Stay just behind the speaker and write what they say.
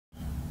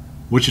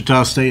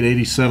Wichita State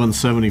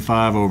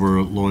 87-75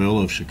 over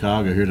Loyola of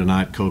Chicago here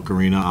tonight, Koch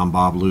Arena. I'm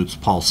Bob Lutz,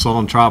 Paul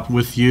Suellentrop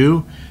with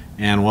you.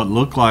 And what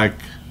looked like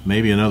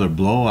maybe another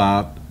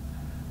blowout,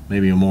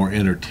 maybe a more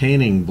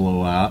entertaining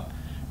blowout,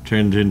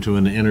 turned into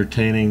an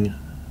entertaining,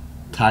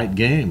 tight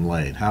game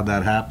late. How'd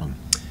that happen?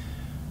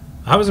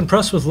 I was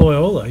impressed with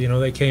Loyola. You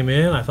know, they came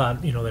in. I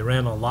thought, you know, they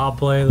ran a lob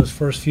play those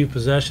first few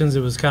possessions.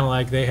 It was kind of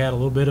like they had a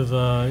little bit of,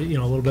 a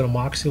little bit of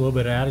moxie, a little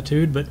bit of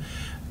attitude. But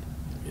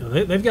you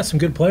know, they've got some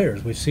good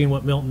players. We've seen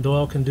what Milton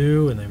Doyle can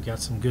do, and they've got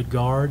some good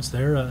guards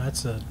there.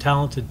 That's a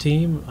talented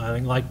team. I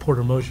think, like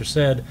Porter Mosher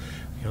said,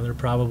 you know, they're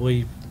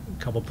probably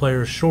a couple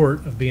players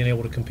short of being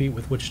able to compete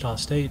with Wichita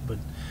State, but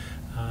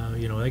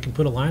you know, they can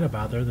put a lineup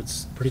out there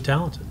that's pretty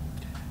talented.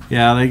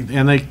 Yeah,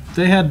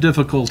 they had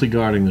difficulty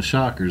guarding the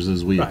Shockers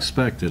as we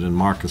expected, and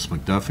Marcus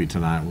McDuffie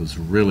tonight was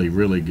really,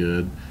 really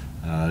good.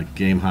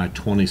 Game high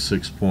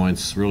 26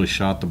 points, really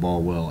shot the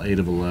ball well, 8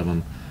 of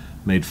 11,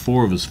 made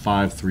 4 of his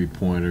 5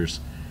 3-pointers,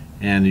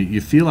 and you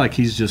feel like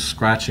he's just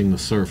scratching the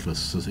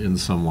surface in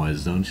some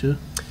ways, don't you?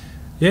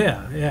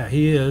 Yeah,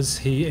 he is.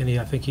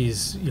 I think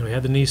he's, you know, he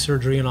had the knee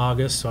surgery in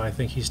August, so I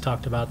think he's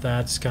talked about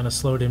that. It's kind of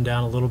slowed him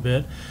down a little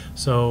bit.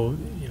 So,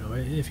 you know,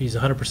 if he's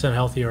 100%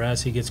 healthy or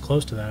as he gets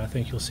close to that, I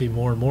think you'll see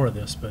more and more of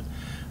this. But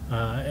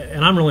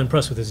and I'm really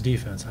impressed with his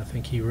defense. I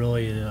think he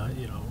really,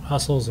 you know,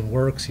 hustles and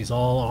works. He's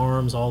all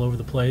arms all over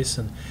the place,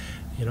 and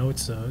you know,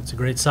 it's a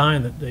great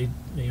sign that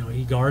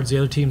he guards the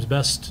other team's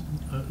best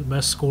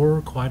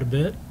scorer quite a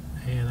bit.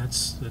 And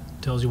that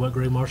tells you what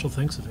Gray Marshall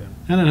thinks of him.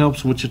 And it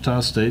helps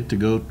Wichita State to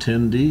go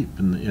 10 deep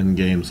in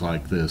games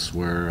like this,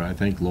 where I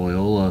think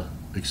Loyola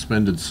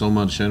expended so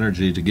much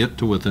energy to get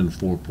to within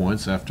 4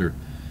 points after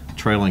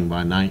trailing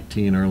by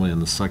 19 early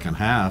in the second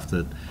half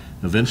that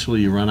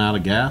eventually you run out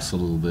of gas a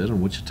little bit,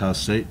 and Wichita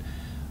State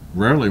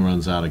rarely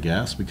runs out of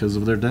gas because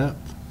of their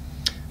depth.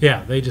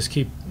 Yeah, they just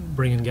keep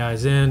bringing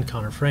guys in.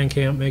 Connor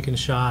Frankamp making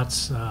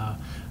shots.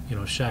 You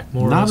know, Shaq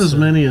Morris. Not as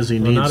many as he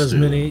needs to. Not as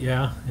many,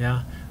 yeah.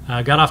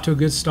 Got off to a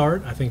good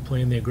start, I think,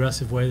 playing the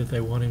aggressive way that they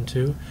want him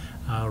to.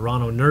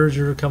 Ron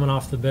O'Nerger coming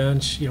off the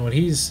bench. You know, and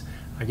he's,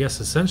 I guess,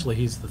 essentially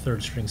he's the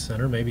third-string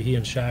center. Maybe he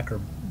and Shaq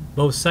are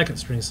both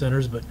second-string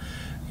centers, but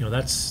you know,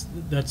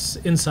 that's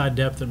inside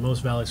depth that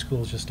most Valley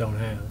schools just don't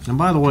have. And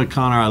by the way,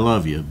 Connor, I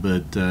love you,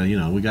 but you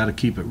know, we got to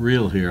keep it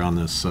real here on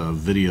this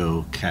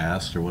video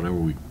cast or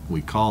whatever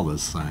we call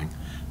this thing.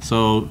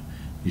 So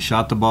you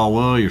shot the ball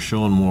well. You're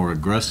showing more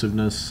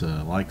aggressiveness,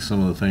 like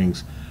some of the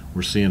things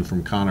we're seeing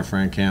from Connor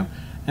Frankamp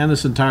and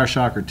this entire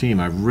Shocker team.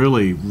 I've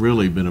really,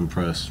 really been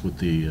impressed with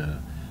the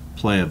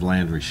play of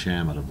Landry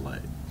Shamet of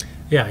late.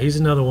 Yeah, he's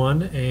another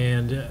one,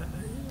 and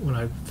when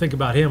I think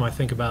about him, I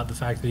think about the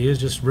fact that he is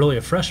just really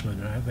a freshman.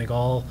 And I think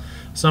all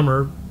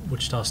summer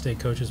Wichita State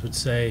coaches would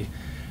say,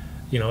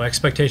 you know,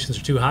 expectations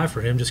are too high for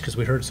him just because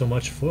we heard so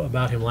much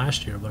about him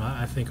last year. But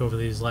I think over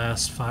these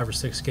last 5 or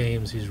 6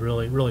 games, he's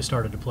really, really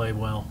started to play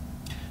well.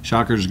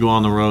 Shockers go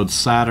on the road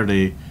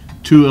Saturday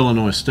to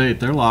Illinois State.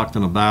 They're locked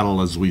in a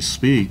battle as we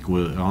speak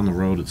on the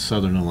road at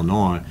Southern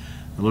Illinois.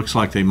 It looks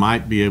like they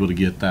might be able to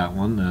get that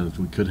one.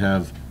 We could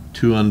have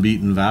 2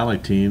 unbeaten Valley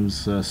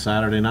teams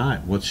Saturday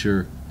night. What's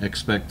your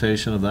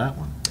expectation of that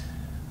one?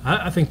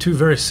 I think 2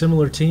 very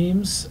similar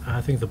teams.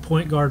 I think the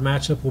point guard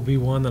matchup will be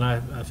one that I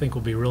think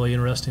will be really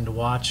interesting to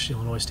watch.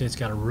 Illinois State's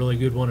got a really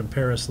good one in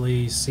Paris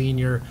Lee,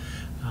 senior,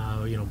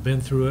 you know,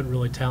 been through it,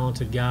 really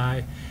talented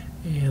guy.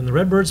 And the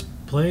Redbirds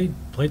play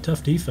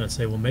tough defense.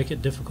 They will make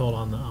it difficult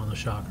on the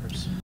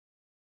Shockers.